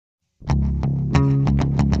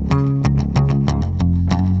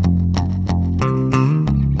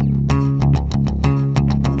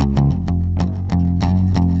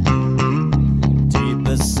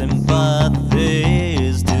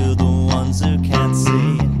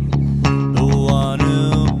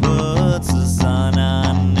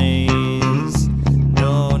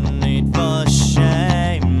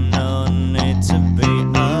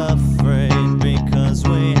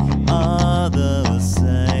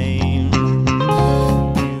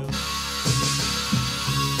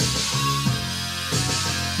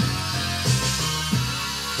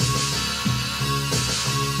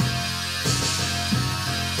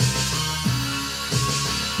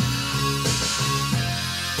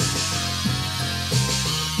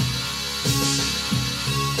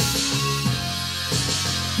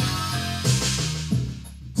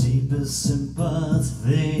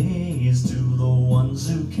sympathies to the ones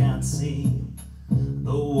who can't see,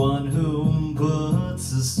 the one who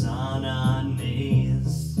puts us on our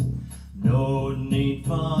knees. No need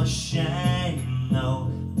for shame,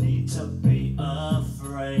 no need to be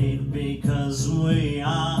afraid, because we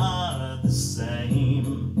are the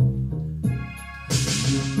same.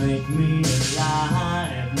 You make me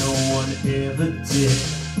alive, no one ever did.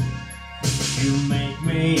 You make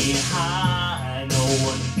me high, no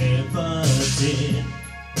one ever did.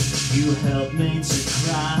 You help me to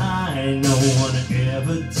cry, no one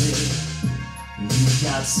ever did. You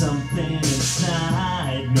got something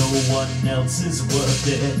inside, no one else is worth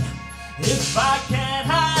it. If I can't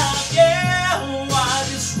have you, I'd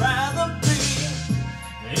just rather be.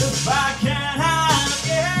 If I can't have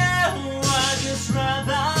you, I'd just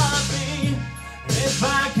rather be. If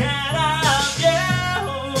I can't have you,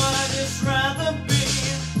 I'd just rather be.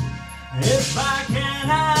 If I can't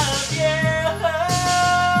have you,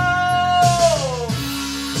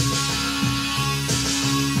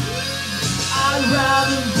 I'd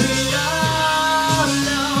rather be alone.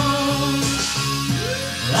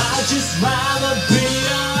 I'd just rather be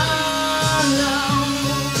alone.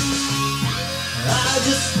 I'd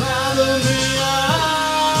just rather be alone.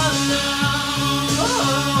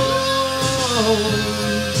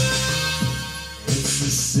 It's a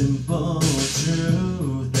simple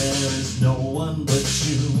truth, there is no one but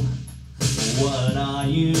you. What are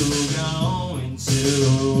you going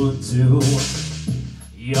to do?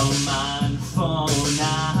 You're mine for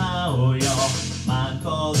now, you're mine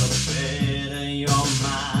for the better, you're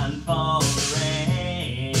mine forever.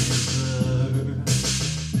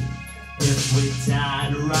 If we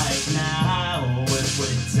died right now, if we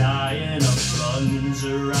die in a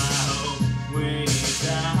plunger, I hope we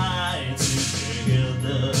die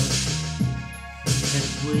together. If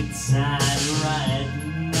we died right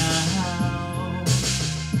now,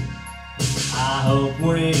 I hope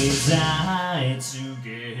we die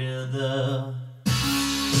together.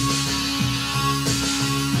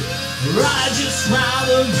 I'd just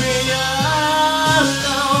rather be alone.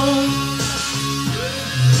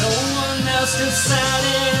 No one else can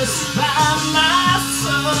satisfy my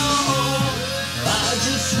soul. I'd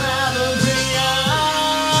just rather be alone.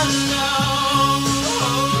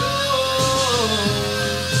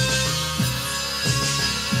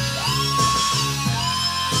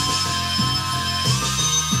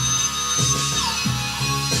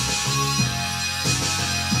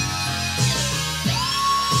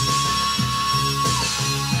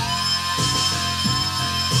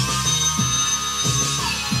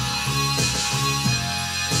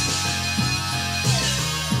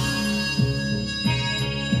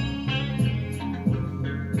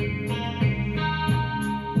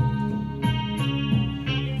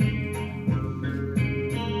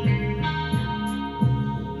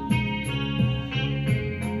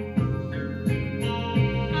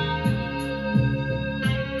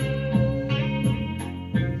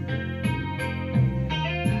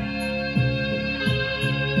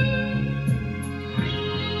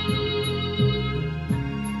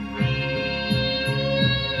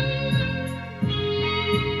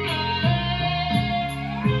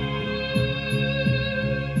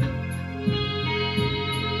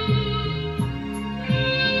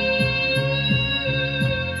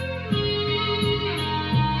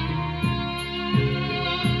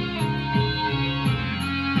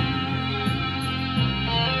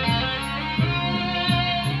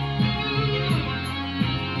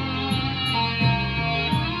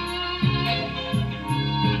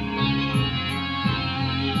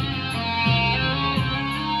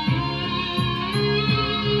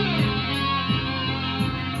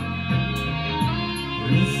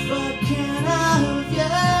 If I can't have you,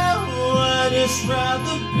 I'd just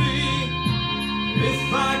rather be.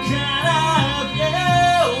 If I can't have you,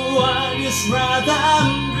 I'd just rather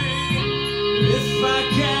be. If I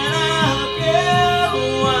can't have you,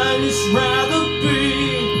 I'd just rather be.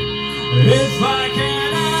 If I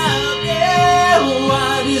can't have you,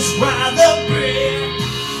 I'd just rather be.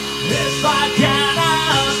 If I can't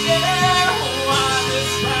have you, I'd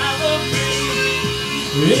just rather be.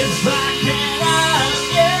 If I can't have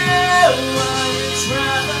you, I'd just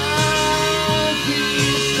rather be.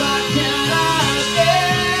 If I can't have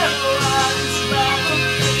you, I'd just rather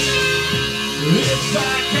be. If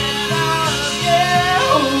I can't have you,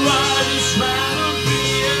 I'd just rather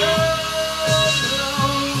be alone.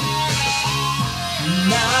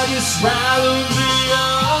 I'd just rather be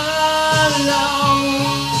alone.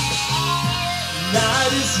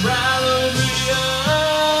 I'd just rather be alone.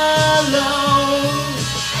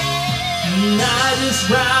 I'd just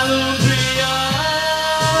rather be